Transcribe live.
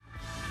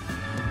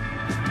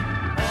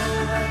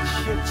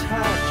you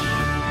touch,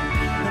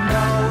 and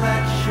all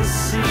that you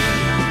see,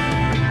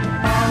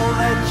 all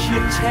that you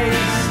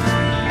taste,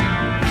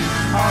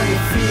 all you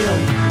feel,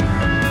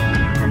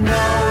 and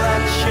all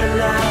that you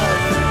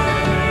love,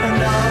 and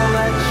all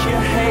that you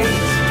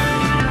hate,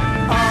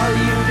 all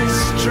you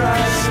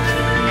distrust,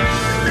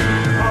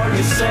 all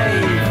you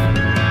save,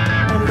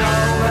 and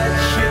all that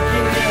you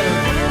give,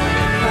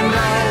 and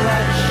all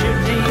that you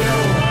deal,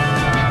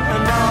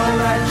 and all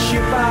that you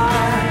buy,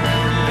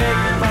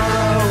 big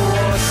borrow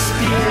or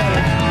steal,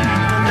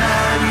 and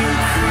all you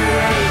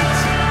create,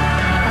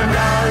 and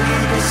all you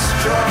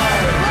destroy,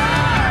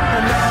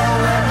 and all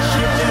that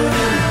you do,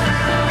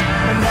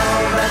 and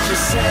all that you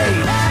say,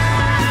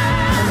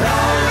 and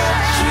all that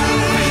you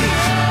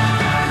eat,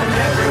 and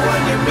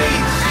everyone you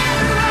meet,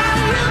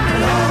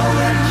 and all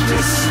that you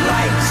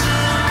slight,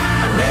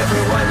 and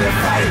everyone you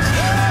fight,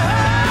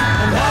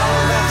 and all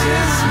that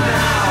is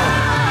now,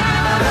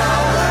 and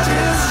all that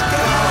is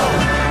gone,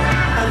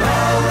 and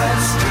all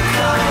that's to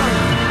come,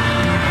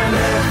 and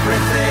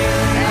everything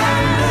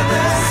under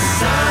the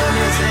sun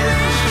is in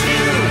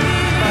view,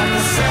 but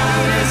the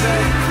sun is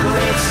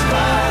eclipsed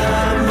by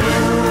the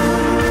moon.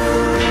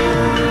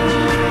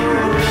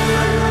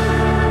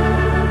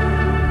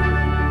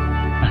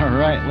 All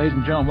right, ladies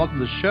and gentlemen, welcome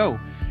to the show.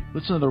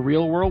 Listen to The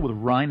Real World with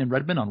Ryan and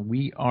Redmond on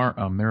We Are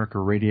America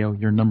Radio,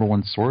 your number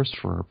one source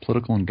for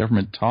political and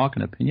government talk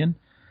and opinion.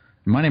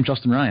 And my name's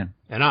Justin Ryan.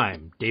 And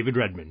I'm David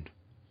Redmond.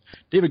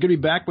 David, good to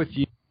be back with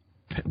you.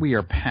 We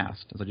are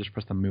past, as I just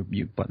pressed the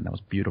mute button. That was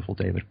beautiful,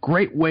 David.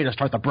 Great way to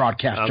start the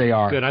broadcast,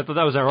 JR. Good. I thought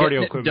that was our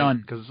audio equipment. Done.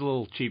 Because it's a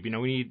little cheap. You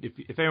know, we need,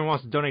 if anyone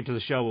wants to donate to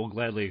the show, we'll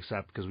gladly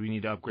accept because we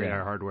need to upgrade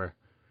our hardware.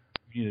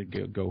 You need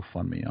to go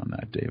fund me on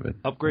that, David.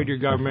 Upgrade your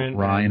government.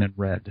 Ryan and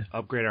Red.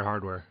 Upgrade our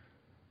hardware.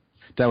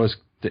 That was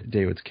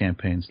David's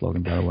campaign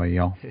slogan, by the way,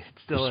 y'all. It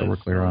still Just is. So we're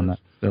clear on that.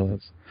 Still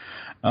is.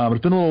 But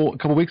it's been a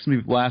couple weeks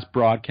since we last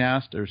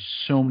broadcast. There's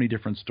so many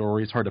different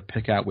stories. Hard to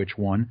pick out which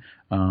one.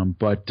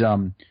 But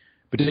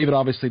David,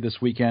 obviously this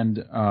weekend,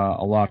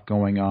 a lot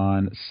going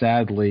on.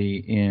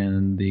 Sadly,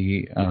 in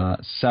the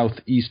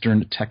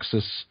southeastern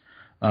Texas,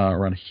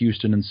 around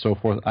Houston and so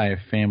forth. I have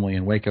family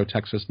in Waco,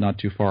 Texas, not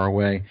too far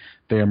away.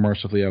 They are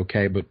mercifully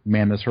okay. But,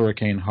 man, this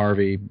Hurricane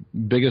Harvey,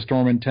 biggest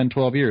storm in 10,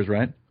 12 years,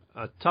 right?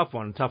 A tough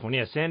one.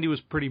 Yeah, Sandy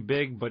was pretty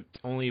big, but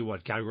only,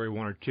 Category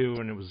 1 or 2,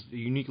 and it was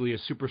uniquely a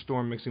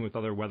superstorm mixing with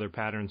other weather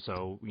patterns,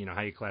 so,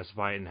 how you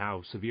classify it and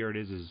how severe it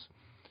is,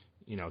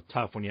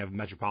 tough when you have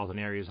metropolitan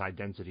areas, high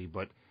density,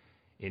 but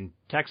in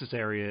Texas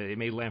area, it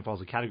made landfall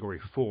as a Category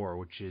 4,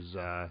 which is,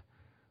 I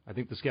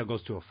think the scale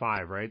goes to a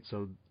 5, right?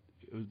 So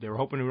they were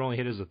hoping it would only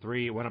hit as a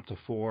 3, it went up to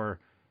 4,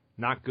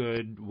 not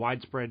good,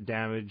 widespread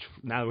damage.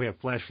 Now that we have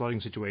flash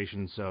flooding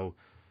situations, so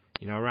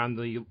around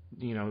the,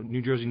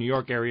 New Jersey, New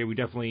York area, we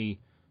definitely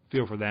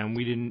feel for them.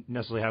 We didn't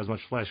necessarily have as much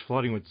flash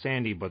flooding with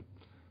Sandy, but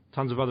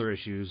tons of other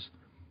issues.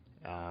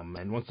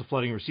 And once the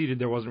flooding receded,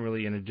 there wasn't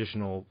really an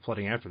additional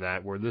flooding after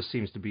that, where this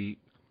seems to be,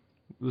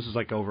 this is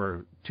like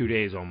over 2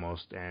 days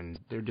almost, and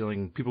they're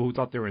dealing, people who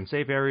thought they were in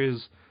safe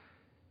areas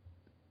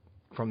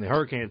from the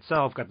hurricane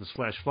itself got this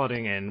flash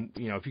flooding, and,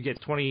 if you get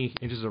 20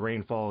 inches of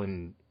rainfall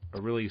in a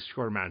really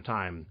short amount of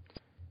time,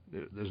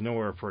 there's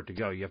nowhere for it to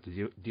go. You have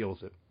to deal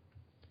with it.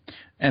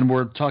 And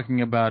we're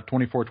talking about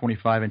 24,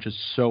 25 inches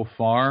so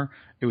far.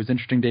 It was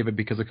interesting, David,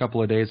 because a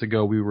couple of days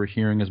ago we were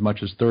hearing as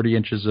much as 30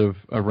 inches of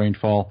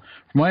rainfall.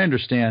 From what I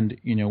understand,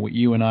 what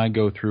you and I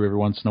go through every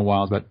once in a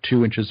while is about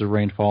 2 inches of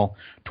rainfall.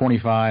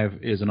 25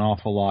 is an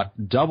awful lot.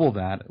 Double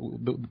that.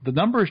 The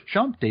numbers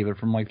jumped, David,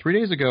 from like 3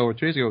 days ago or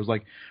 2 days ago. It was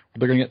like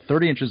they're going to get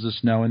 30 inches of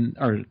snow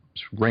or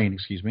rain,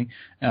 excuse me.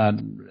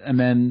 And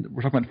then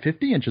we're talking about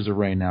 50 inches of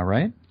rain now,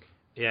 right?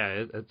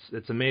 Yeah,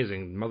 it's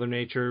amazing. Mother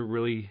Nature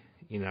really,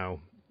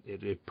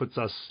 it puts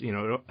us,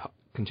 it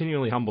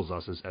continually humbles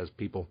us as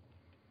people.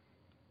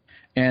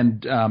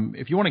 And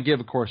if you want to give,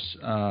 of course,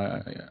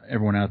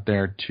 everyone out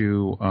there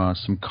to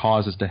some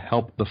causes to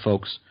help the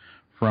folks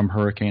from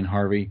Hurricane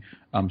Harvey,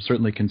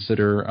 certainly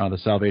consider the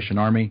Salvation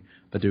Army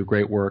that do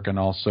great work, and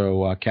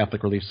also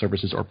Catholic Relief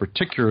Services, or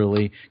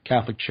particularly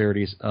Catholic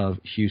Charities of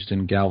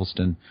Houston,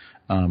 Galveston,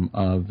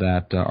 of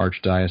that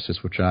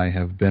archdiocese, which I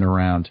have been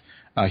around.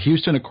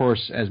 Houston, of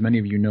course, as many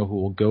of you know who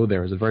will go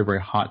there, is a very, very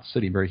hot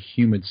city, very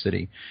humid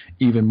city,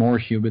 even more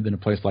humid than a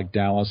place like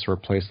Dallas or a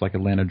place like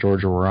Atlanta,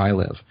 Georgia, where I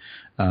live.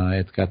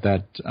 It's got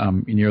that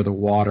near the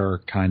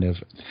water kind of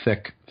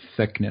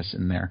thickness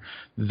in there.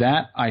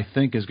 That, I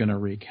think, is going to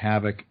wreak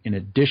havoc in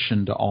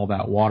addition to all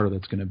that water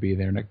that's going to be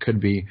there, and it could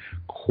be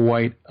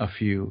quite a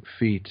few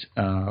feet.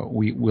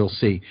 We'll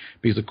see.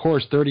 Because, of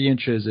course, 30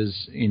 inches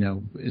is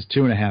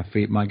 2.5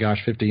 feet. My gosh,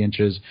 50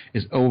 inches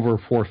is over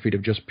 4 feet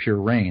of just pure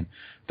rain.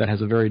 That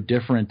has a very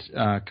different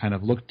kind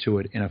of look to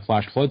it in a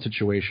flash flood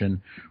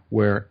situation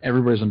where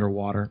everybody's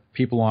underwater,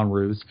 people on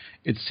roofs.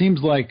 It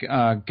seems like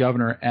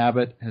Governor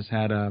Abbott has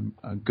had a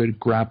good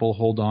grapple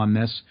hold on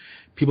this.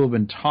 People have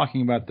been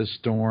talking about this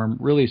storm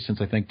really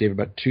since, I think, David,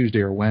 about Tuesday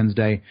or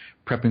Wednesday,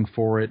 prepping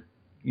for it,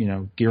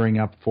 gearing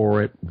up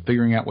for it,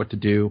 figuring out what to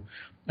do.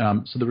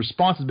 So the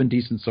response has been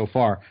decent so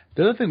far.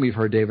 The other thing we've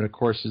heard, David, of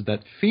course, is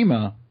that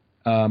FEMA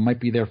might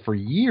be there for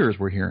years,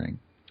 we're hearing.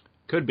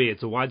 Could be.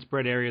 It's a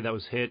widespread area that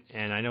was hit,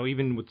 and I know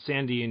even with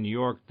Sandy in New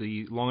York,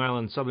 the Long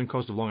Island, southern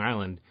coast of Long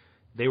Island,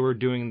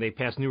 they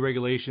passed new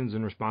regulations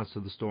in response to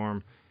the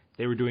storm.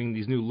 They were doing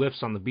these new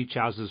lifts on the beach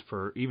houses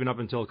for, even up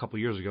until a couple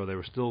of years ago, they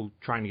were still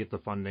trying to get the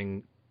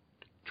funding,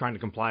 trying to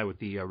comply with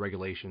the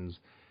regulations.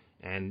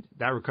 And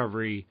that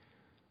recovery,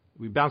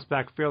 we bounced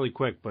back fairly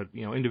quick, but,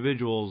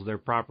 individuals, their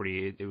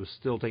property, it was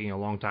still taking a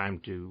long time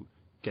to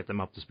get them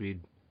up to speed.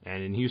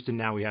 And in Houston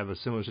now we have a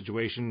similar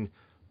situation,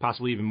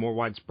 possibly even more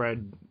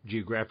widespread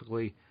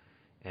geographically.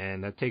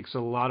 And that takes a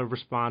lot of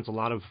response, a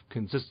lot of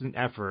consistent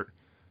effort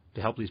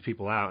to help these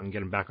people out and get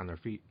them back on their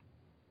feet.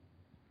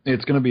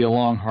 It's going to be a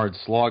long, hard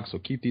slog, so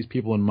keep these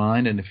people in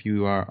mind. And if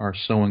you are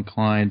so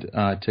inclined,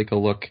 take a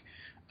look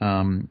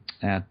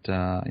at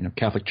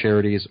Catholic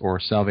Charities or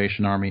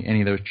Salvation Army, any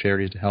of those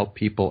charities to help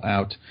people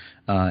out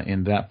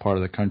in that part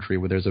of the country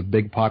where there's a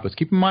big populace.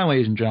 Keep in mind,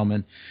 ladies and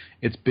gentlemen,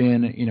 it's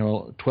been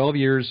 12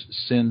 years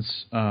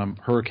since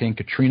Hurricane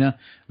Katrina.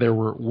 There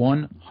were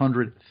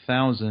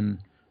 100,000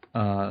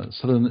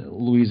 southern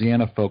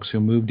Louisiana folks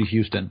who moved to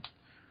Houston.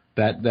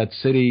 That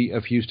city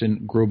of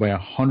Houston grew by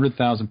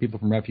 100,000 people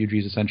from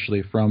refugees,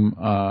 essentially, from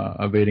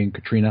evading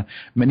Katrina.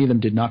 Many of them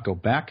did not go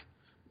back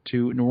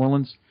to New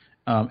Orleans.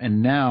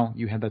 And now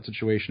you have that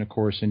situation, of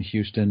course, in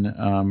Houston.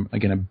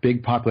 Again, a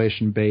big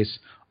population base.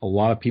 A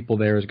lot of people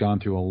there has gone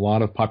through a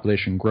lot of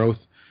population growth.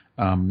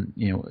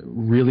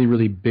 Really,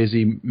 really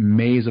busy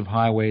maze of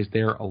highways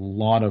there. A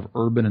lot of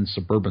urban and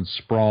suburban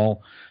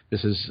sprawl.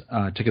 This is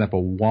taking up a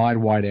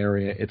wide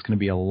area. It's going to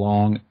be a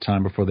long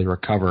time before they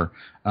recover.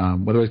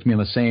 Whether it's going to be on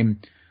the same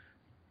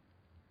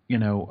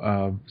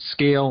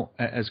scale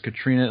as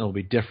Katrina, it'll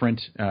be different.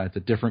 It's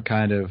a different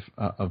kind of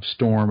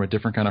storm, a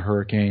different kind of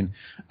hurricane.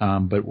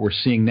 But we're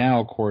seeing now,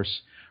 of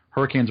course,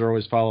 hurricanes are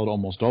always followed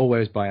almost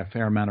always by a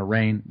fair amount of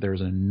rain.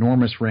 There's an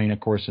enormous rain, of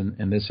course,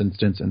 in this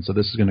instance, and so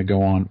this is going to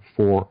go on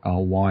for a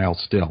while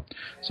still.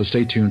 So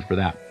stay tuned for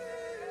that.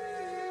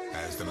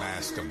 As the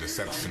mask of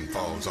deception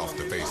falls off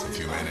the face of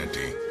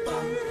humanity,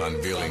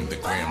 unveiling the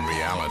grim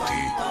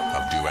reality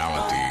of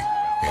duality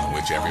in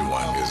which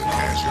everyone is a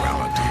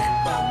casualty.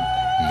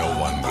 No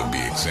one will be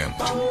exempt.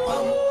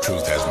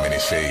 Truth has many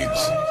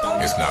shades.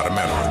 It's not a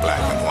matter of black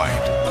and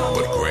white,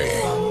 but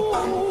gray.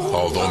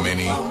 Although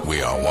many,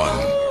 we are one.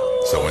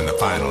 So in the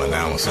final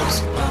analysis,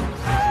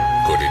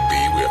 could it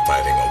be we're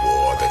fighting a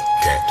war that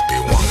can't be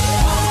won?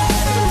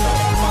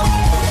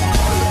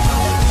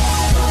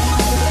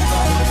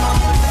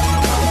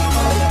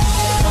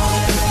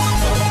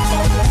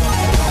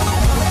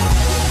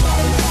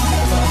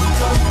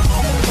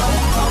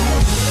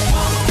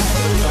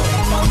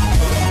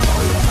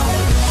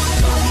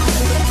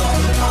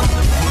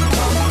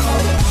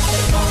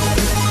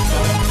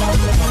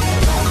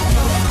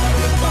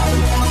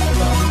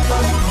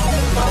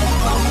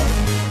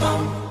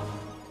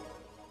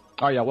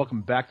 All right, welcome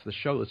back to the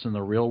show. Listen to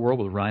The Real World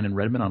with Ryan and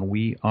Redmond on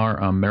We Are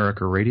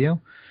America Radio,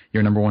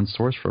 your number one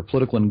source for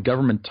political and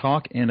government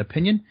talk and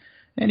opinion.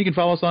 And you can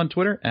follow us on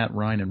Twitter at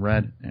Ryan and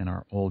Red, and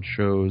our old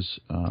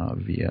shows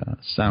via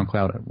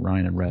SoundCloud at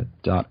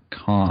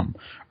ryanandred.com.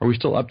 Are we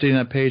still updating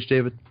that page,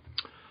 David?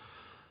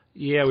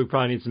 Yeah, we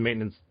probably need some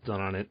maintenance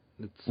done on it.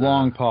 It's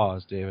long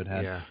pause David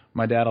had. Yeah.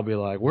 My dad will be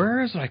like,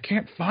 "Where is it? I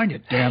can't find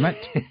it, damn it."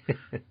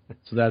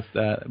 So that's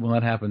that. When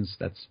that happens,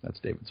 that's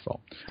David's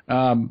fault.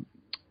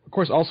 Of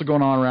course, also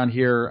going on around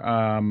here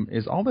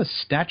is all this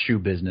statue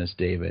business,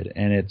 David,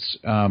 and it's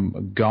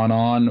gone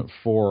on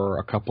for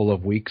a couple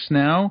of weeks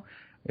now.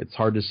 It's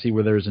hard to see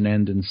where there's an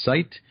end in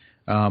sight.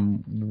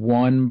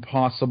 One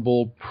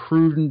possible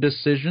prudent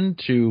decision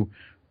to,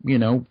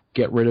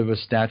 get rid of a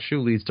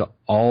statue leads to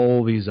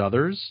all these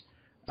others.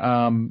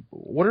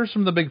 What are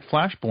some of the big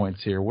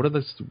flashpoints here? What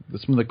are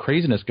some of the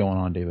craziness going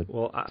on, David?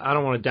 Well, I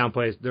don't want to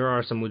downplay. There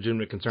are some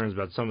legitimate concerns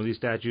about some of these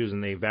statues,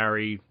 and they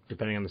vary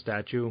depending on the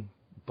statue.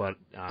 But,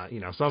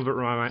 some of it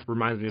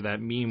reminds me of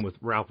that meme with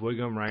Ralph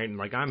Wiggum, right? And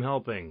I'm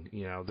helping.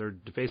 They're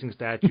defacing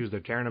statues,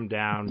 they're tearing them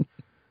down,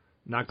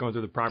 not going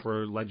through the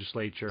proper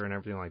legislature and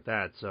everything like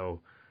that.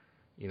 So,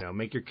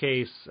 make your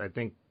case. I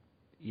think,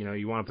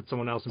 you want to put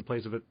someone else in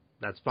place of it,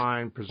 that's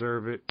fine.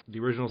 Preserve it. The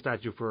original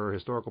statue for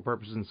historical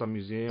purposes in some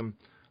museum,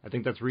 I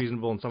think that's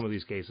reasonable in some of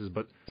these cases.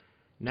 But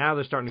now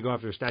they're starting to go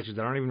after statues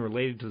that aren't even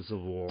related to the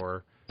Civil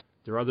War.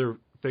 There are other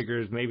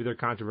figures. Maybe they're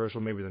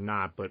controversial, maybe they're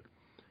not. But,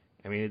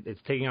 it's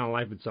taking on a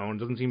life of its own. It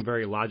doesn't seem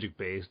very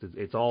logic-based.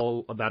 It's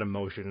all about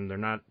emotion. They're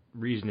not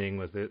reasoning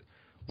with it.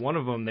 One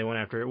of them they went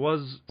after, it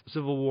was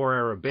Civil War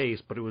era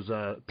based, but it was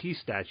a peace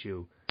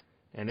statue,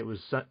 and it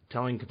was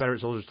telling Confederate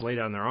soldiers to lay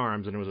down their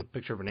arms, and it was a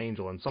picture of an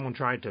angel, and someone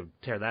tried to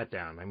tear that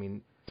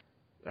down.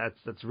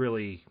 That's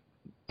really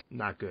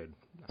not good.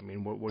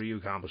 What are you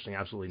accomplishing?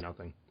 Absolutely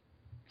nothing.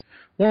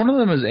 One of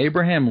them is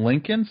Abraham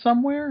Lincoln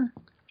somewhere?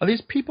 Are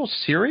these people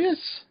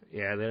serious?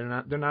 Yeah, they're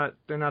not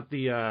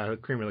the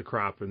cream of the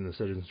crop in the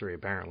citizenry,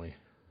 apparently.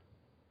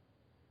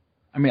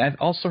 I've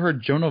also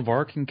heard Joan of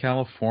Arc in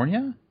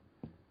California.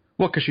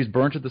 What, because she's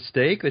burnt at the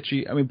stake?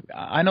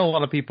 I know a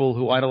lot of people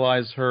who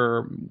idolize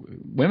her,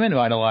 women who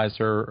idolize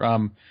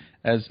her,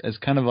 as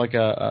kind of like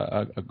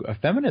a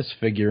feminist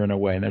figure in a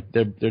way, and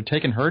they're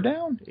taking her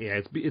down. Yeah,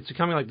 it's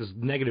becoming like this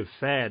negative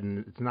fad,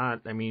 and it's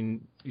not. I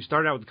mean, you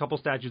started out with a couple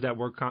statues that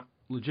were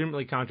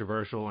legitimately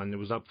controversial, and it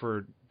was up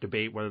for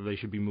debate whether they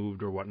should be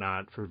moved or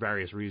whatnot for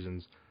various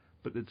reasons.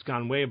 But it's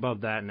gone way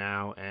above that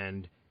now,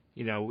 and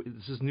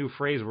it's this new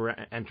phrase we're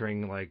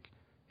entering, like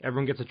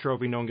everyone gets a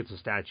trophy, no one gets a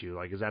statue.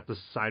 Like, is that the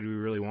society we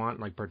really want?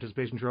 Like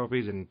participation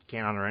trophies and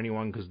can't honor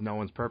anyone because no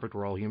one's perfect,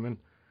 we're all human.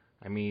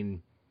 I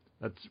mean,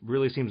 that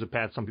really seems a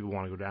path some people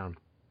want to go down.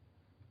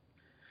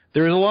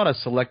 There is a lot of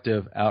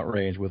selective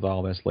outrage with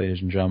all this,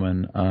 ladies and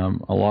gentlemen.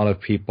 A lot of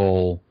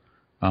people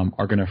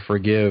are going to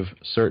forgive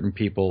certain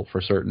people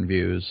for certain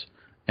views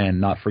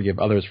and not forgive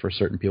others for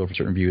certain people for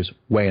certain views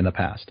way in the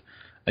past.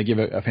 I give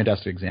a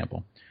fantastic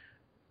example.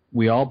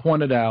 We all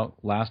pointed out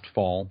last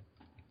fall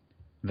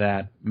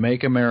that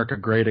Make America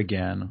Great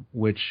Again,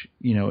 which,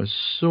 is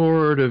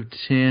sort of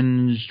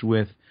tinged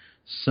with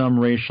some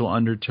racial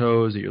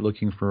undertows, that you're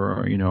looking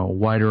for, a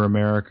whiter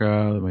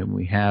America than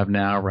we have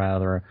now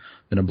rather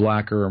than a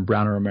blacker and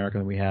browner America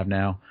than we have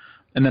now.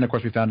 And then, of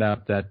course, we found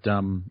out that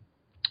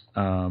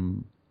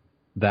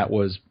that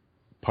was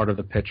part of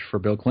the pitch for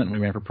Bill Clinton when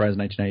he ran for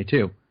president in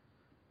 1992.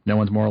 No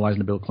one's moralizing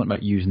to Bill Clinton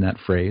about using that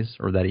phrase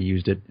or that he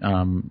used it,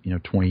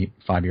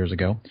 25 years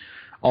ago.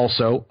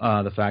 Also,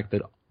 the fact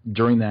that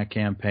during that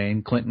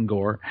campaign, Clinton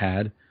Gore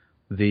had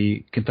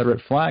the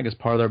Confederate flag as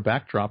part of their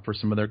backdrop for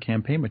some of their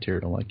campaign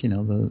material, like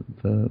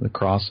the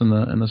cross and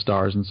the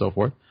stars and so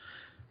forth.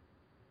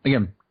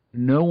 Again,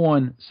 no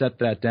one set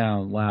that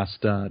down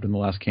during the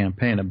last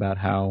campaign about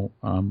how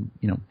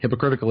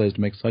hypocritical it is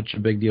to make such a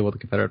big deal with the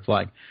Confederate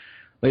flag.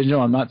 Ladies and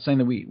gentlemen, I'm not saying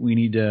that we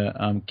need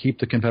to keep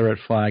the Confederate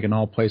flag in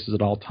all places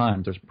at all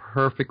times. There's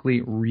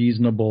perfectly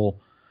reasonable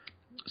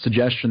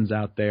suggestions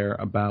out there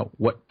about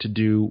what to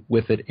do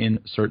with it in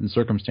certain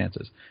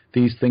circumstances.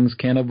 These things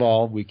can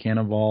evolve. We can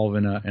evolve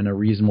in a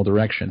reasonable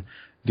direction.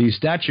 These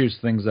statues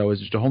things, though, is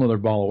just a whole other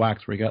ball of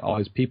wax where you got all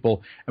these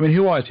people. I mean,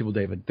 who are these people,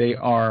 David? They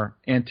are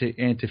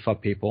Antifa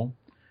people.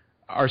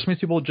 Are some of these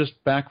people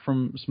just back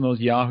from some of those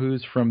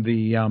yahoos from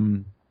the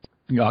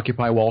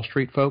Occupy Wall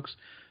Street folks?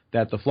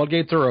 That the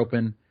floodgates are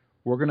open.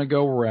 We're going to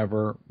go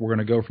wherever. We're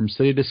going to go from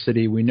city to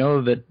city. We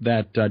know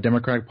that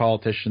Democratic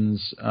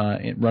politicians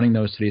running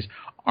those cities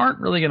aren't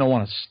really going to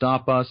want to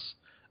stop us.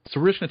 So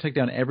we're just going to take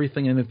down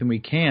everything and anything we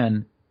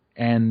can.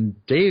 And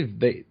they've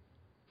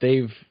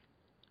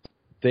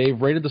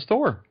raided the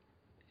store.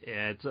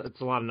 Yeah,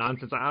 it's a lot of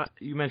nonsense.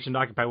 You mentioned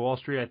Occupy Wall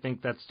Street. I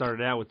think that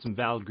started out with some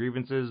valid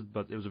grievances,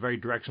 but it was a very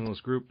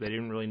directionless group. They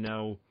didn't really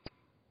know,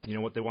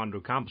 what they wanted to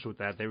accomplish with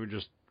that. They were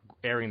just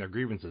airing their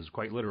grievances,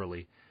 quite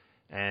literally.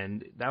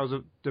 And that was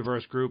a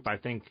diverse group. I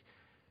think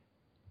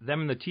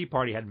them and the Tea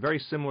Party had very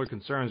similar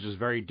concerns, just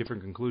very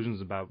different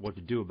conclusions about what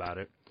to do about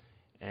it.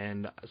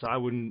 And so I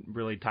wouldn't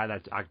really tie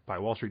that to Occupy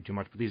Wall Street too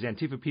much. But these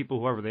Antifa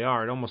people, whoever they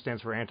are, it almost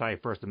stands for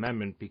anti-First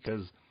Amendment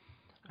because,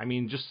 I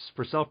mean, just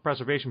for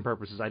self-preservation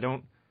purposes, I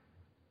don't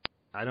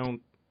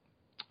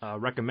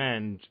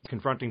recommend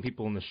confronting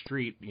people in the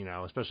street,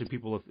 especially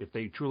people if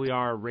they truly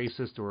are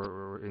racist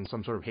or in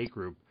some sort of hate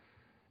group.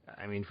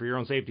 I mean, for your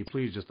own safety,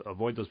 please just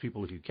avoid those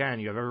people if you can.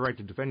 You have every right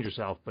to defend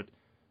yourself, but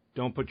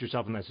don't put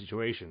yourself in that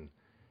situation.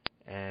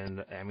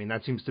 And, I mean,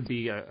 that seems to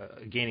be a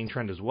gaining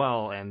trend as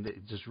well, and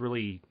it just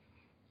really,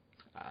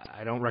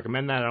 I don't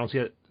recommend that. I don't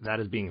see that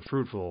as being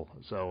fruitful.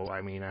 So,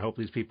 I mean, I hope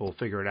these people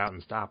figure it out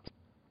and stop.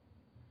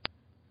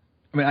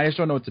 I mean, I just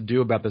don't know what to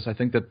do about this. I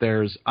think that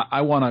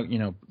I want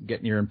to,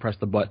 get near and press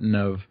the button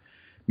of,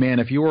 man,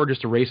 if you were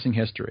just erasing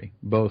history,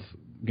 both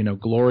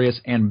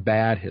glorious and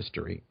bad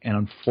history and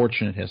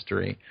unfortunate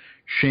history,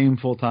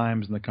 shameful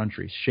times in the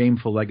country,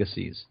 shameful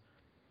legacies.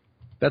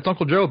 That's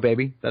Uncle Joe,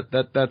 baby.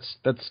 That's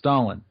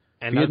Stalin.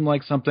 And if he didn't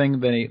like something,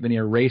 then he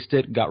erased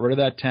it, got rid of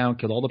that town,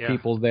 killed all the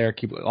people there,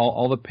 keep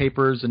all the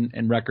papers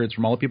and records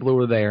from all the people who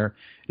were there,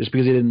 just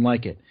because he didn't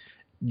like it.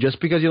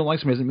 Just because you don't like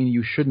something doesn't mean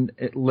you shouldn't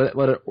let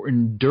it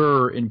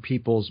endure in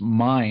people's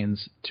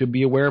minds to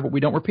be aware of what we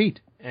don't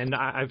repeat. And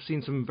I've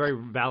seen some very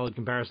valid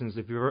comparisons.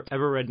 If you've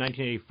ever read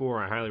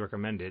 1984, I highly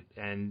recommend it.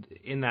 And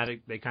in that,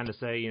 they kind of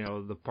say,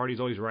 the party's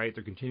always right.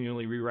 They're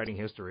continually rewriting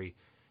history.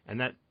 And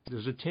that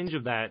there's a tinge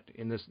of that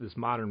in this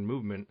modern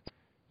movement.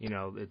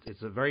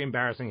 It's a very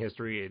embarrassing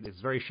history. It's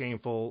very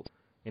shameful.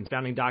 In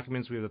founding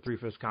documents, we have the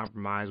 3/5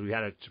 compromise. We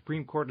had a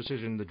Supreme Court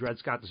decision, the Dred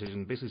Scott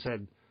decision, basically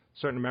said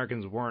certain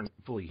Americans weren't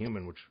fully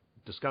human, which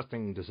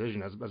disgusting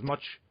decision. As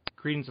much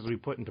credence as we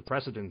put into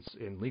precedents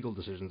in legal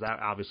decisions, that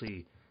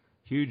obviously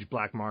huge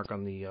black mark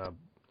on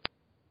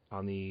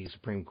the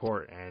Supreme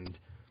Court,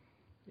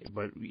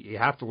 but you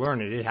have to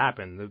learn it. It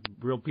happened. The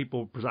real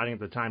people presiding at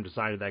the time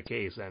decided that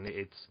case, and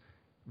it's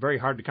very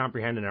hard to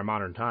comprehend in our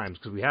modern times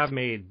because we have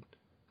made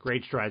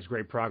great strides,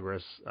 great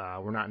progress.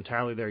 We're not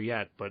entirely there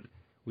yet, but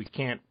we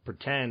can't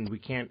pretend, we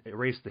can't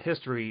erase the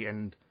history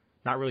and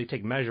not really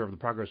take measure of the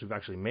progress we've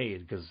actually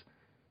made because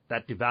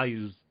that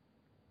devalues,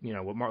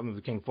 what Martin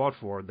Luther King fought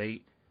for.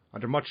 They,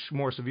 under much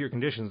more severe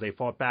conditions, they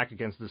fought back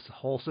against this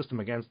whole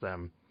system against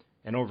them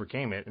and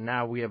overcame it. And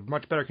now we have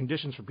much better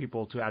conditions for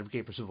people to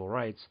advocate for civil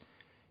rights.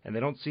 and they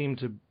don't seem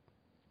to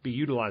be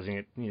utilizing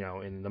it,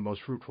 in the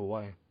most fruitful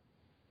way.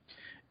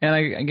 And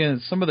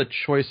again, some of the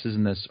choices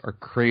in this are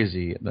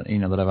crazy that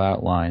I've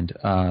outlined.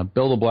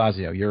 Bill de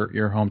Blasio,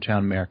 your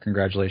hometown mayor.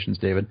 Congratulations,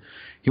 David.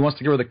 He wants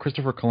to get rid of the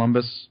Christopher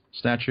Columbus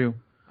statue.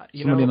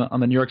 Somebody on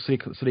the New York City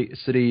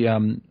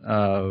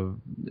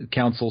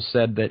Council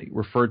said that it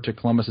referred to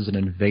Columbus as an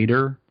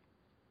invader.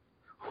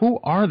 Who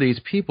are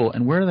these people,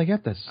 and where do they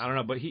get this? I don't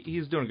know, but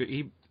he's doing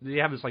good. They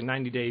have this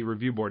 90-day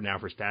review board now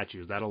for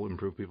statues. That'll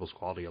improve people's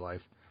quality of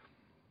life.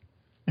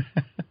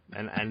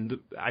 And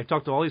I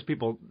talked to all these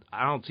people.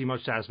 I don't see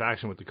much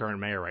satisfaction with the current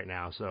mayor right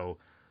now, so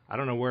I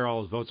don't know where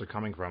all his votes are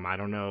coming from. I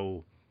don't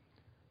know.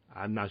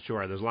 I'm not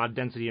sure. There's a lot of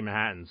density in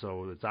Manhattan,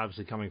 so it's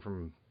obviously coming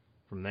from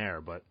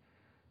there. But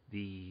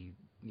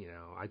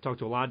I talked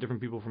to a lot of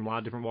different people from a lot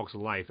of different walks of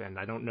life, and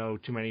I don't know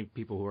too many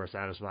people who are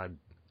satisfied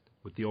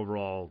with the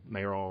overall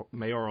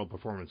mayoral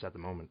performance at the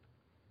moment.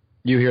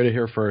 You heard it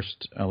here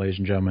first, ladies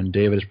and gentlemen.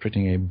 David is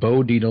predicting a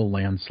Bo Dietl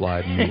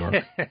landslide in New York.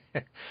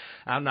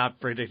 I'm not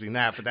predicting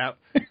that, but that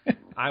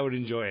I would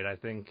enjoy it. I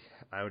think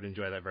I would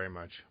enjoy that very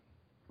much.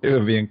 It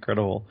would be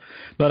incredible.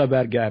 Not a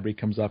bad guy, but he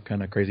comes off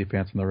kind of crazy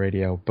pants on the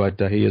radio. But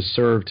he has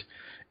served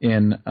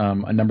in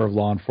a number of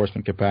law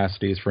enforcement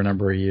capacities for a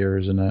number of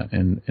years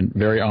in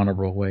very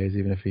honorable ways,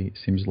 even if he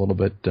seems a little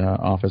bit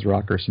off his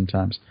rocker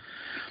sometimes.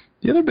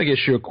 The other big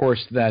issue, of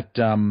course, that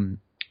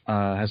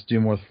has to do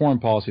more with foreign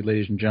policy,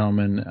 ladies and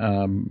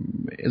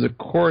gentlemen, is, of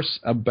course,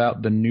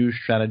 about the new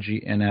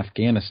strategy in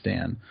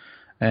Afghanistan.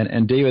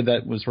 And David,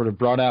 that was sort of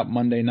brought out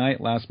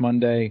last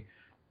Monday,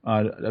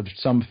 of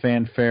some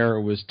fanfare.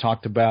 It was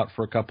talked about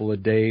for a couple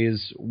of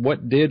days.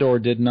 What did or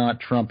did not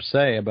Trump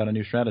say about a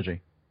new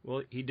strategy?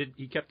 Well,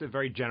 he kept it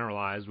very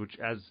generalized,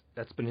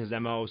 that's been his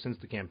MO since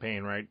the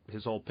campaign, right?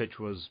 His whole pitch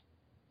was,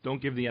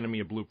 don't give the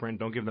enemy a blueprint,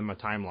 don't give them a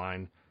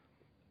timeline.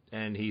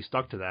 And he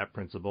stuck to that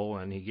principle,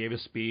 and he gave a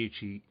speech.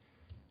 He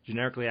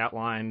generically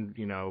outlined,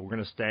 we're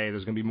going to stay.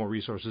 There's going to be more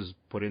resources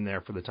put in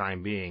there for the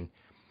time being.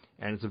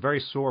 And it's a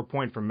very sore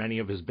point for many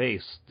of his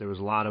base. There was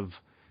a lot of,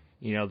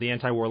 the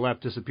anti-war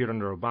left disappeared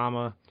under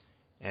Obama,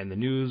 and the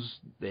news,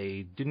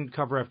 they didn't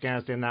cover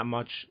Afghanistan that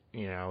much.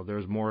 There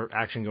was more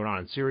action going on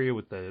in Syria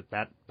with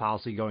that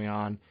policy going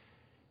on.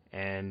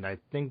 And I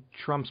think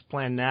Trump's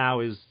plan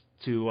now is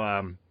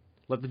to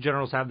let the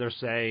generals have their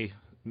say,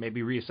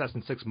 maybe reassess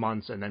in 6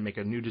 months, and then make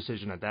a new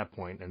decision at that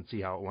point and see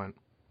how it went.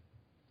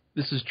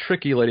 This is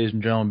tricky, ladies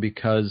and gentlemen,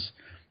 because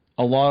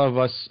a lot of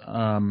us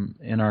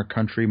in our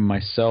country,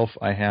 myself,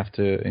 I have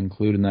to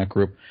include in that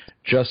group,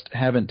 just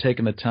haven't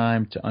taken the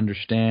time to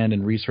understand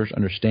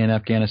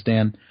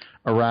Afghanistan.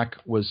 Iraq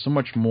was so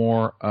much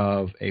more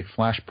of a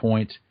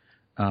flashpoint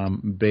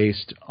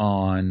based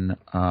on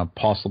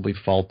possibly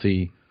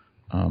faulty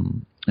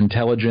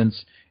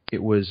intelligence.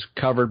 It was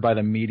covered by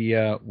the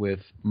media with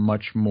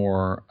much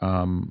more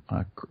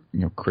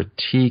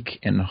critique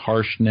and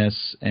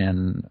harshness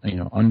and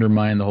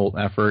undermine the whole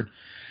effort.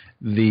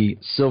 The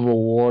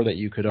civil war that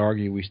you could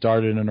argue we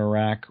started in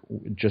Iraq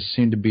just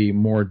seemed to be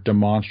more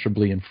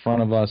demonstrably in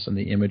front of us in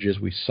the images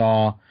we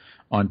saw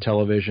on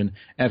television.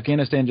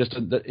 Afghanistan just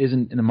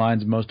isn't in the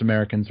minds of most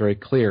Americans very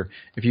clear.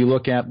 If you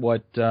look at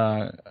what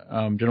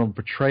General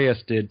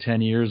Petraeus did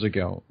 10 years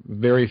ago,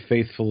 very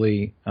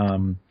faithfully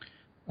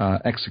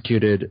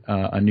executed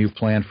a new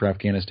plan for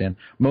Afghanistan.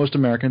 Most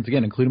Americans,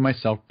 again, including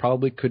myself,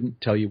 probably couldn't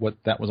tell you what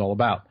that was all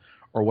about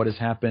or what has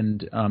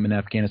happened in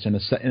Afghanistan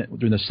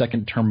during the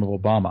second term of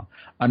Obama.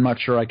 I'm not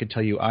sure I could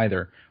tell you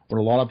either. What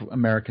a lot of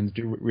Americans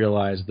do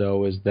realize,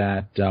 though, is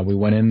that we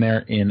went in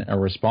there in a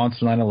response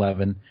to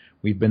 9/11.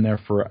 We've been there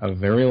for a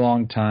very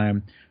long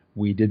time.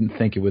 We didn't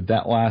think it would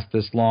last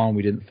this long.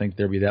 We didn't think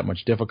there'd be that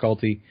much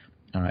difficulty.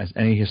 As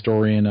any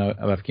historian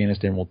of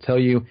Afghanistan will tell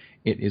you,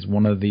 it is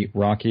one of the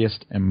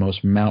rockiest and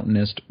most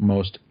mountainous,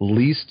 most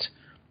least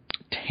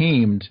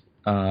tamed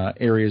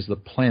areas of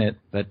the planet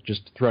that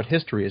just throughout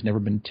history has never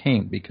been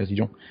tamed because you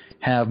don't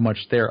have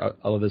much there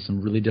other than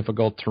some really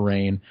difficult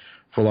terrain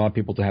for a lot of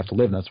people to have to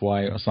live in. That's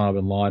why Osama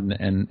bin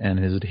Laden and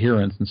his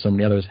adherents and so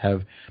many others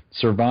have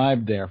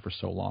survived there for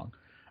so long.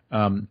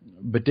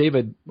 But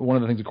David, one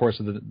of the things, of course,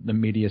 the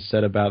media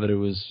said about it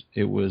was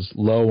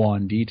low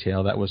on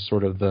detail. That was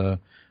sort of the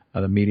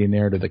media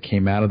narrative that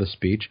came out of the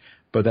speech.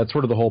 But that's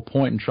sort of the whole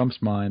point in Trump's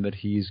mind, that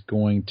he's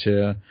going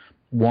to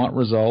want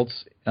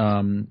results.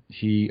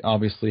 He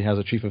obviously has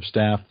a chief of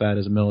staff that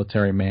is a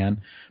military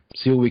man.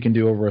 See what we can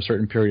do over a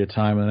certain period of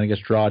time, and then I guess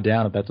draw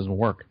down if that doesn't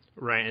work.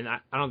 Right, and I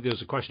don't think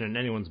there's a question in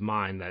anyone's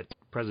mind that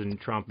President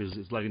Trump is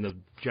letting the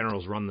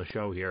generals run the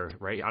show here,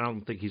 right? I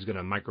don't think he's going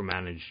to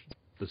micromanage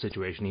the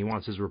situation. He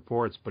wants his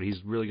reports, but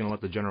he's really going to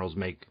let the generals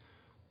make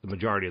the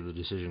majority of the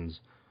decisions,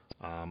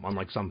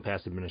 unlike some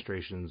past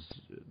administrations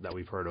that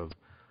we've heard of.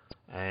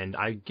 And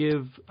I'll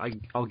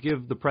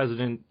give the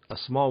president a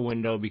small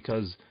window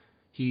because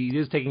he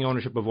is taking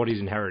ownership of what he's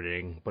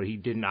inheriting, but he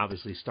didn't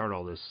obviously start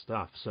all this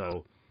stuff.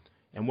 So,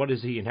 and what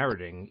is he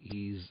inheriting?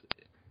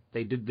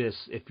 They did this,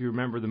 if you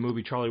remember the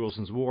movie Charlie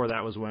Wilson's War,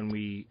 that was when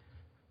we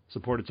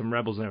supported some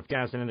rebels in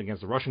Afghanistan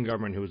against the Russian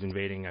government who was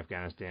invading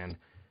Afghanistan.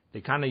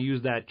 they kind of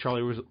used that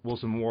Charlie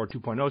Wilson War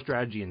 2.0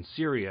 strategy in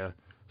Syria,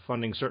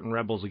 funding certain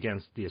rebels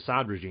against the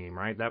Assad regime,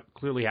 right? That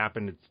clearly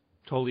happened. It's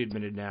totally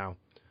admitted now.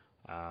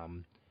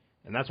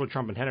 And that's what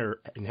Trump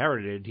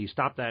inherited. He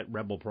stopped that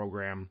rebel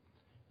program,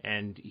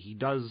 and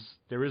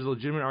there is a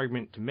legitimate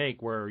argument to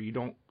make where you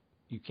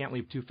can't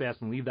leave too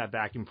fast and leave that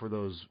vacuum for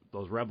those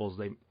rebels.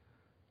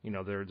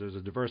 There's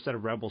a diverse set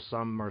of rebels.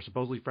 Some are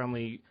supposedly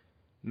friendly,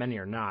 many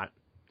are not.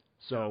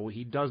 So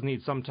he does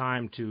need some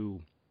time to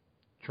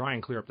try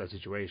and clear up that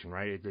situation,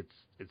 right?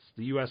 It's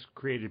the U.S.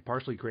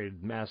 partially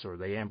created mess, or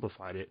they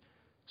amplified it.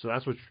 So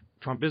that's what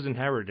Trump is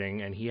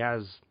inheriting, and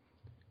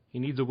he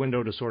needs a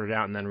window to sort it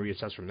out and then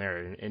reassess from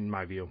there, in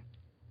my view.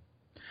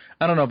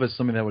 I don't know if it's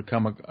something that would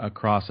come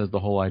across as the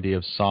whole idea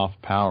of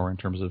soft power in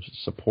terms of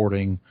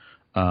supporting,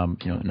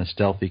 in a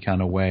stealthy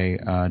kind of way,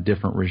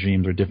 different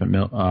regimes or different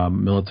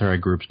military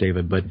groups,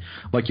 David. But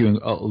like you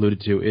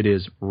alluded to, it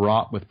is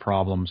wrought with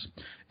problems.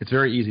 It's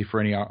very easy for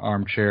any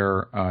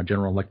armchair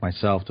general like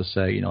myself to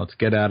say, let's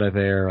get out of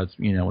there. Let's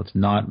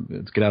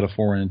get out of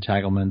foreign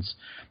entanglements.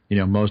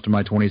 Most of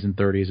my 20s and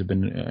 30s have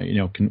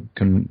been,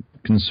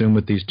 consumed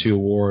with these two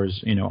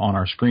wars, on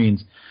our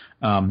screens.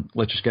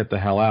 Let's just get the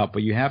hell out.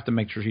 But you have to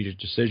make strategic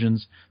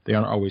decisions. They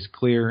aren't always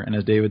clear. And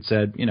as David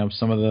said,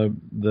 some of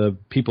the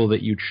people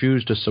that you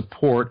choose to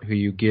support, who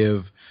you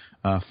give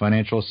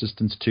financial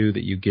assistance to,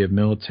 that you give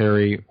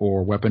military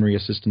or weaponry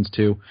assistance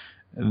to,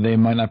 they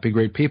might not be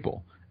great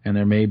people. And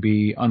there may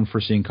be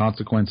unforeseen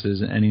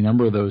consequences in any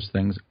number of those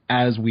things,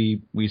 as we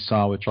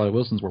saw with Charlie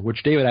Wilson's work,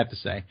 which, David, I have to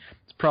say,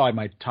 it's probably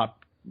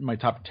my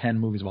top 10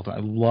 movies of all time.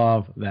 I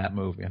love that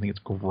movie. I think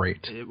it's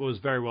great. It was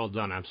very well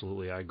done,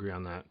 absolutely. I agree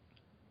on that.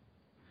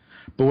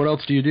 But what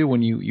else do you do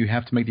when you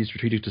have to make these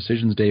strategic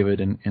decisions, David,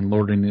 and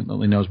Lord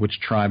only knows which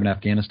tribe in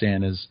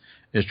Afghanistan is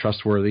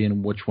trustworthy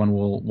and which one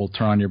will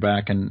turn on your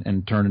back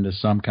and turn into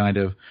some kind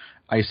of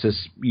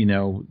ISIS,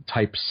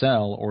 type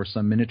cell or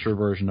some miniature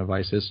version of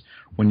ISIS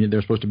when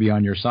they're supposed to be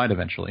on your side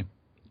eventually.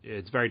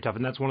 It's very tough,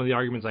 and that's one of the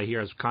arguments I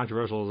hear, as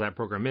controversial as that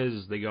program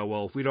is. They go,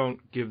 well, if we don't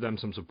give them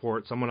some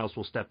support, someone else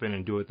will step in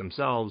and do it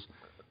themselves,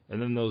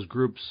 and then those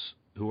groups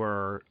who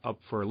are up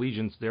for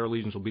allegiance, their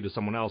allegiance will be to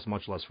someone else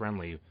much less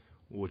friendly,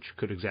 which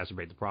could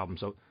exacerbate the problem.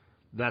 So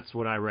that's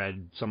what I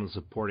read, some of the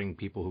supporting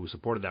people who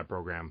supported that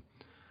program.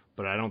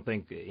 But I don't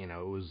think, it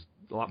was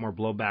a lot more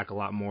blowback, a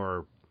lot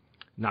more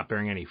not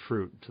bearing any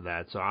fruit to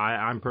that. So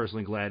I'm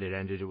personally glad it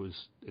ended.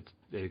 It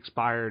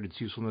expired, its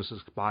usefulness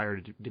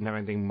expired. It didn't have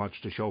anything much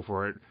to show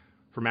for it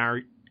from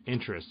our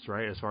interests,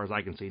 right, as far as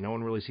I can see. No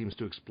one really seems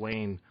to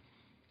explain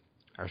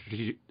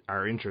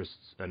our interests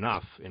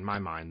enough, in my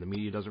mind. The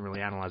media doesn't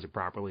really analyze it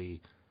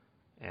properly,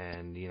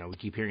 and, we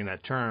keep hearing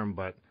that term,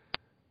 but,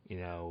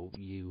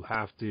 you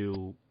have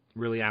to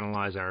really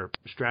analyze our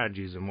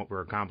strategies and what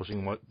we're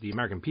accomplishing, what the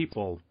American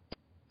people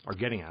are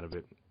getting out of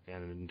it,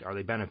 and are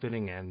they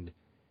benefiting, and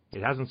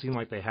it hasn't seemed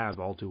like they have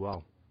all too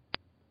well.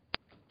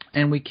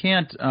 And we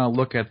can't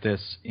look at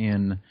this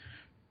in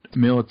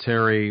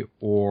military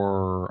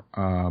or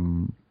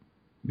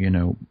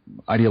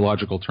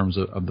ideological terms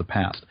of the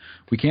past.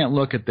 We can't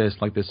look at this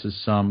like this is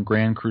some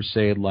grand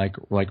crusade like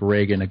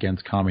Reagan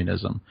against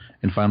communism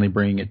and finally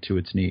bringing it to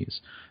its knees.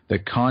 The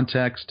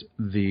context,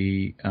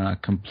 the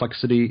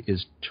complexity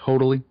is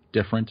totally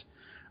different.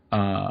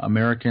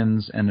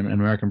 Americans and an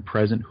American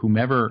president,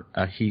 whomever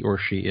he or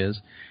she is,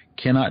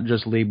 cannot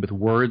just lead with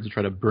words to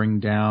try to bring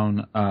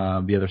down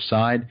the other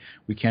side.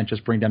 We can't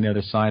just bring down the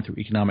other side through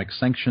economic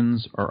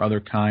sanctions or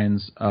other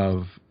kinds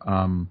of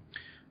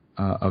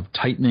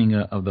tightening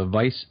of the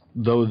vice,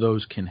 though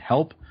those can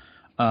help.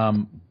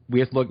 We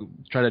have to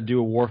try to do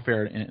a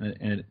warfare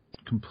in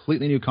a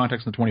completely new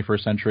context in the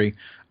 21st century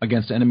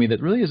against an enemy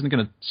that really isn't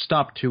going to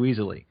stop too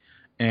easily.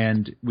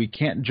 And we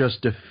can't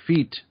just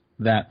defeat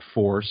that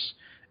force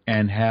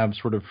and have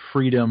sort of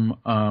freedom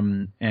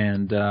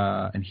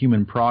and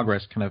human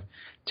progress kind of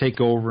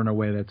take over in a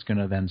way that's going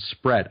to then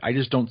spread. I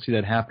just don't see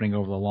that happening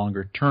over the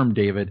longer term,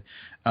 David.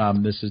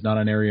 This is not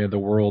an area of the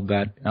world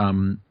that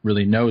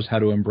really knows how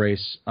to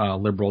embrace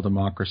liberal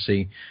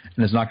democracy,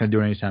 and is not going to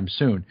do it anytime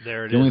soon.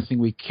 The only thing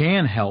we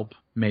can help,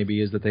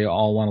 maybe, is that they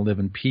all want to live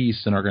in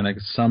peace and are going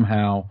to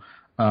somehow,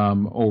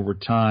 over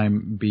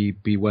time,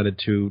 be wedded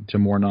to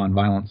more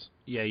nonviolence.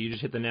 Yeah, you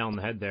just hit the nail on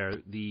the head there.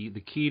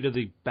 The key to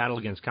the battle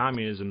against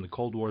communism, the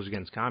Cold Wars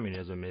against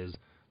communism, is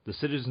the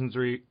citizens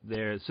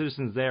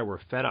there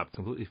were fed up,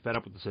 completely fed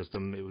up with the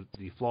system.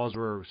 The flaws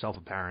were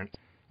self-apparent,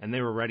 and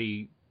they were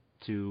ready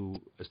to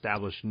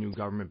establish new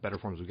government, better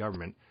forms of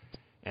government.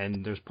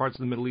 And there's parts of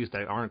the Middle East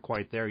that aren't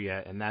quite there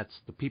yet, and that's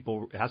the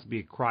people. It has to be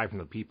a cry from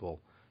the people,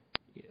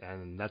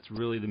 and that's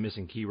really the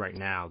missing key right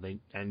now.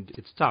 And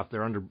it's tough.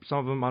 They're under, some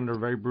of them under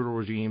very brutal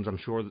regimes. I'm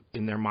sure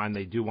in their mind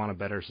they do want a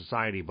better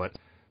society, but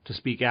to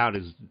speak out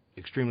is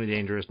extremely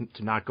dangerous.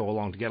 To not go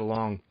along, to get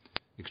along,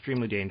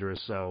 extremely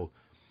dangerous. So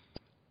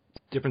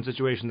different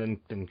situation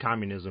than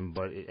communism,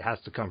 but it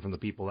has to come from the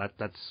people.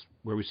 That's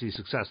where we see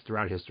success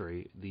throughout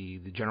history. The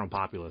general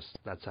populace.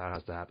 That's how it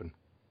has to happen.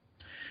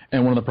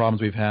 And one of the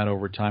problems we've had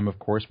over time, of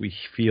course, we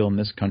feel in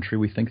this country,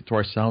 we think to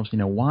ourselves,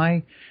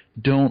 why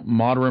don't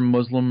modern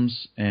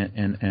Muslims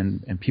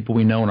and people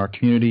we know in our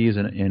communities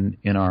and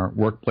in our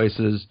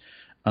workplaces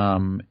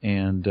around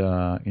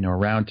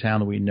town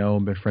that we know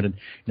and befriended,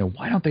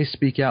 why don't they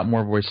speak out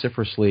more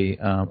vociferously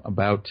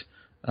about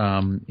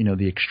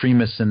the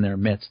extremists in their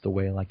midst, the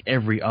way like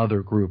every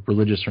other group,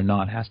 religious or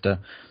not, has to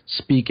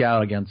speak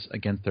out against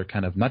their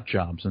kind of nut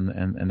jobs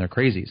and their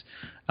crazies.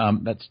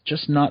 That's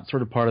just not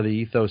sort of part of the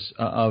ethos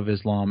of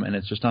Islam, and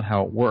it's just not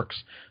how it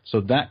works.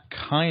 So that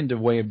kind of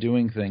way of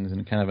doing things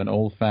in kind of an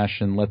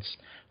old-fashioned, let's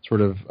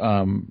sort of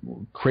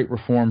create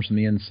reforms from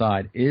the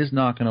inside is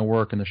not going to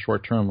work in the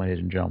short term, ladies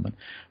and gentlemen.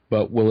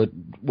 But what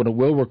it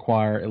will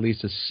require, at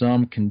least, is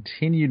some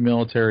continued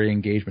military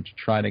engagement to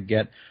try to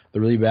get the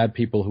really bad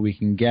people who we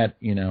can get,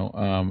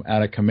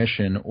 out of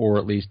commission or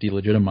at least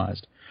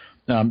delegitimized.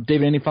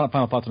 David, any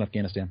final thoughts on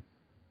Afghanistan?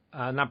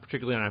 Not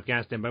particularly on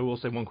Afghanistan, but I will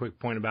say one quick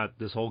point about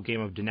this whole game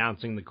of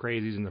denouncing the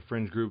crazies and the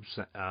fringe groups.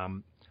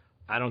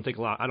 I don't put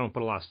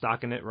a lot of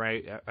stock in it.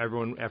 Right?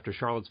 Everyone after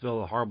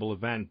Charlottesville, a horrible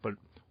event, but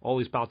all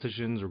these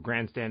politicians are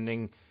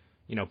grandstanding,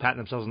 patting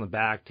themselves on the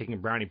back, taking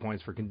brownie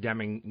points for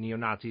condemning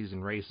neo-Nazis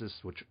and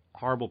racists, which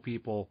horrible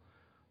people.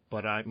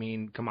 But I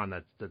mean, come on,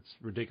 that's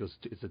ridiculous.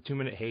 It's a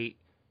 2-minute hate.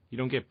 You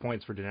don't get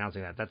points for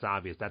denouncing that. That's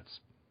obvious. That's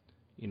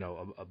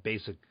a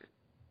basic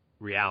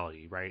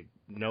reality, right?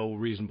 No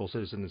reasonable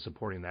citizen is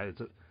supporting that.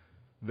 It's a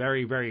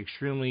very, very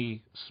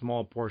extremely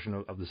small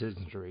portion of the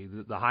citizenry.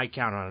 The high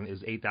count on it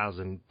is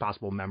 8,000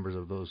 possible members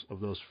of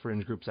those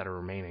fringe groups that are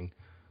remaining.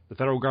 The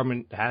federal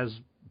government has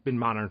been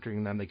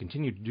monitoring them. They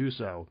continue to do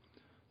so.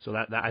 So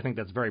that I think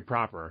that's very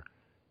proper.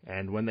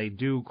 And when they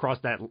do cross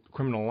that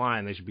criminal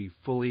line, they should be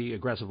fully,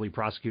 aggressively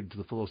prosecuted to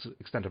the fullest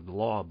extent of the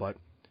law. But,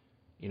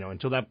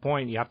 until that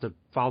point, you have to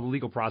follow the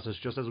legal process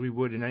just as we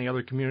would in any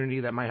other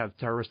community that might have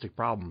terroristic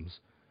problems.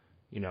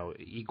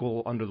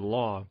 Equal under the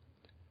law.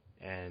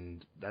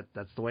 And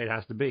that's the way it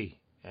has to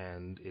be.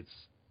 And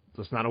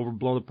let's not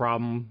overblow the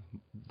problem.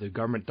 The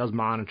government does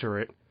monitor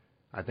it,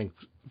 I think,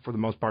 for the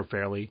most part,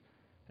 fairly.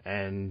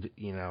 And,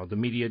 the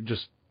media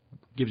just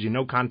gives you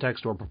no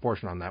context or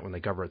proportion on that when they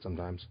cover it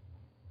sometimes.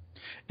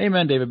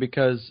 Amen, David,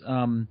 because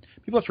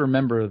people have to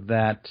remember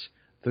that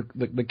the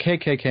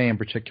KKK in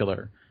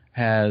particular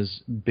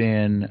has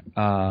been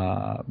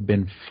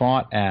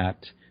fought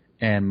at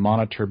and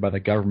monitored by the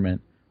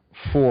government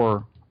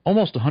for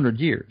almost 100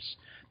 years.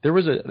 There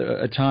was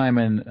a time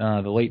in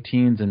the late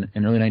teens and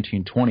early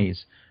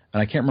 1920s,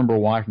 and I can't remember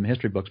why from the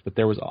history books, but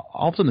there was all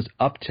of a sudden this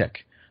uptick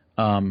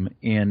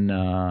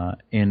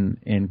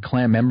in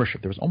Klan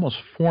membership. There was almost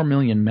 4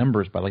 million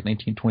members by like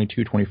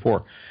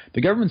 1922-24.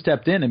 The government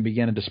stepped in and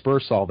began to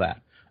disperse all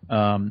that.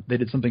 They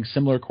did something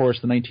similar, of course,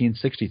 in the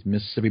 1960s,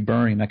 Mississippi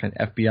burning. That kind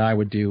of FBI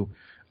would do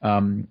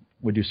some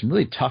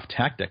really tough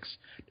tactics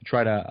to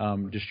try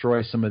to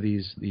destroy some of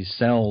these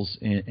cells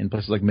in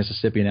places like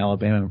Mississippi and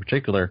Alabama in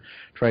particular,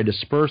 try to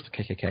disperse the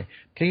KKK.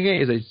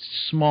 KKK is a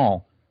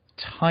small,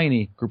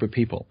 tiny group of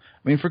people.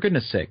 I mean, for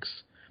goodness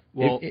sakes.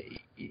 Well,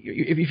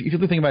 if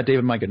you think about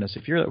David, my goodness,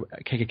 if you're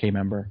a KKK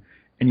member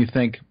and you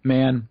think,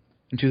 man,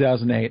 in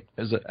 2008,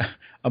 as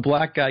a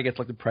black guy gets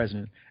elected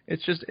president,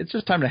 it's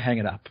just time to hang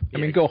it up. I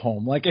mean, go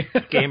home. Like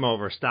game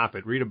over. Stop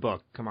it. Read a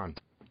book. Come on.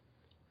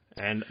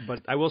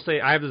 But I will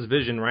say I have this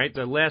vision, right?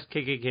 The last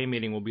KKK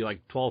meeting will be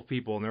like 12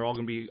 people, and they're all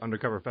going to be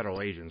undercover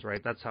federal agents,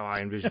 right? That's how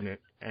I envision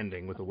it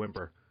ending, with a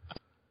whimper,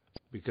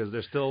 because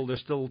they're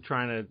still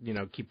trying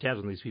to keep tabs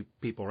on these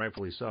people,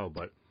 rightfully so.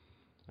 But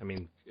I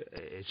mean,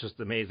 it's just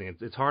amazing.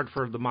 It's hard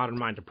for the modern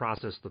mind to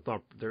process the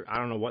thought. I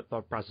don't know what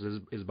thought process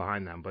is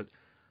behind them, but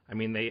I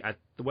mean,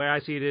 the way I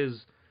see it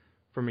is,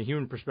 from a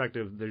human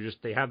perspective,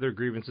 they have their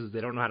grievances.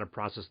 They don't know how to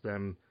process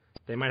them.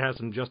 They might have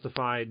some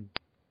justified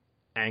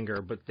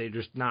anger, but they're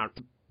just not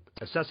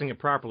assessing it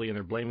properly, and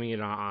they're blaming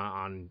it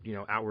on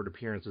outward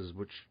appearances,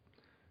 which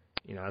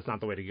that's not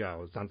the way to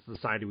go. It's not the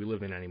society we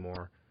live in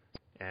anymore.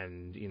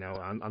 And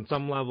on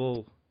some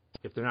level,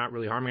 if they're not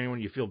really harming anyone,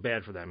 you feel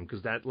bad for them,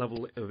 because that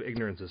level of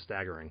ignorance is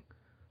staggering.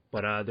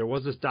 But there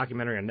was this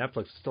documentary on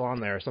Netflix, still on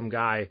there. Some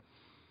guy,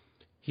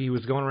 he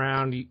was going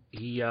around.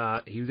 He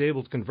was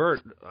able to convert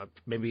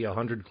maybe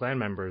 100 Klan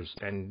members,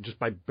 and just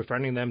by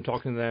befriending them,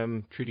 talking to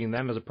them, treating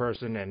them as a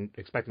person, and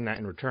expecting that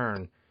in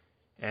return.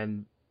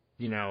 And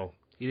he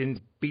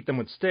didn't beat them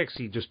with sticks.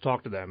 He just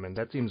talked to them, and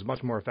that seems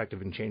much more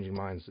effective in changing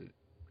minds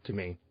to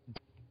me.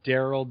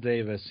 Daryl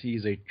Davis,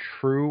 he's a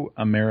true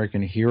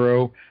American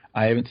hero.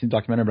 I haven't seen the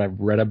documentary, but I've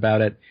read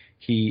about it.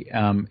 He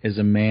is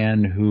a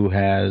man who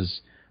has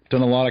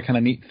done a lot of kind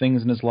of neat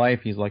things in his life.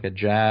 He's like a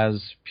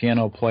jazz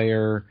piano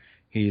player.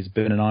 He's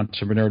been an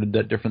entrepreneur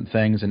to different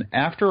things. And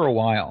after a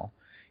while,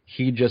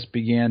 he just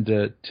began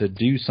to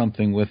do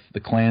something with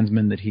the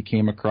Klansmen that he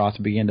came across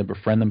and began to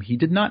befriend them. He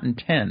did not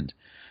intend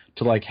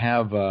to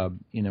have a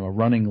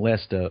running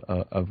list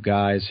of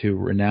guys who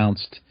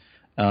renounced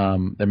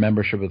their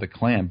membership of the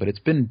Klan, but it's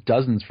been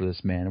dozens for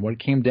this man. And what it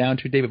came down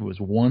to, David,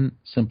 was one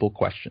simple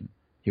question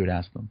he would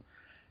ask them: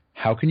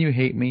 how can you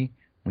hate me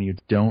when you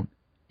don't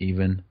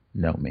even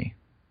know me?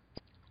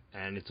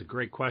 And it's a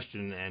great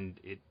question, and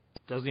it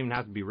doesn't even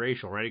have to be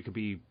racial, right? It could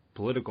be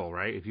political,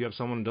 right? If you have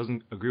someone who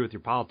doesn't agree with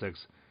your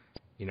politics,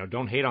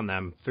 don't hate on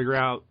them. Figure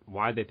out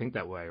why they think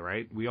that way,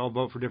 right? We all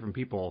vote for different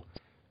people.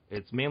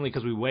 It's mainly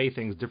because we weigh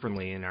things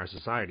differently in our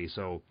society.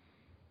 So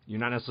you're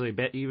not necessarily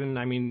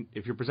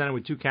if you're presented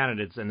with two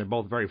candidates and they're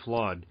both very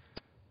flawed,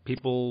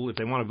 people, if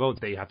they want to vote,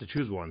 they have to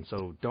choose one.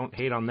 So don't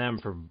hate on them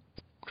for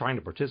trying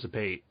to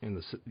participate in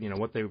the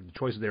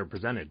choices they were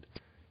presented.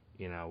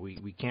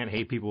 We can't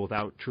hate people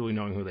without truly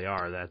knowing who they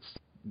are. That's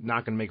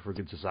not going to make for a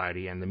good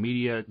society, and the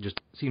media just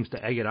seems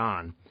to egg it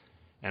on.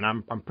 And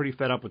I'm pretty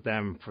fed up with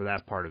them for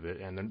that part of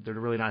it, and they're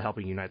really not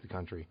helping unite the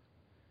country.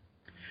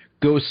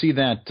 Go see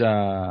that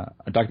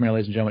documentary,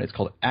 ladies and gentlemen. It's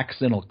called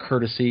Accidental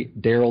Courtesy,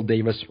 Daryl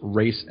Davis,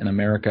 Race in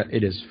America.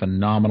 It is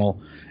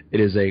phenomenal. It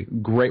is a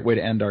great way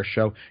to end our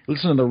show.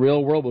 Listen to The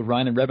Real World with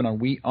Ryan and Redmond on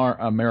We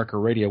Are America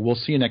Radio. We'll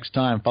see you next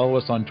time. Follow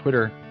us on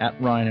Twitter,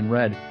 @Ryan and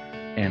Red.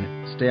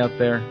 And stay out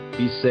there.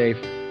 Be safe.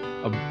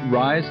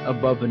 Rise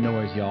above the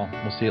noise, y'all.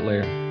 We'll see you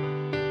later.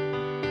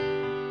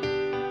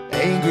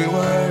 Angry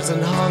words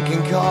and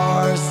honking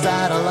cars,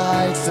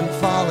 satellites and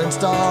falling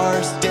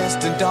stars,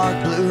 distant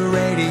dark blue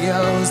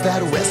radios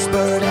that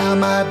whisper down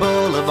my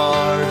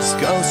boulevards.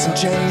 Ghosts and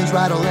chains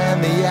rattle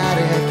in the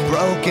attic,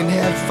 broken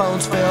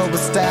headphones filled with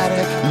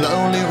static.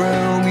 Lonely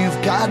room,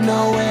 you've got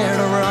nowhere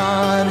to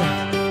run.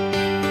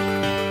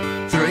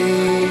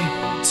 3,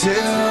 2,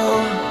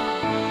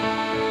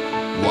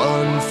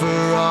 1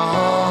 for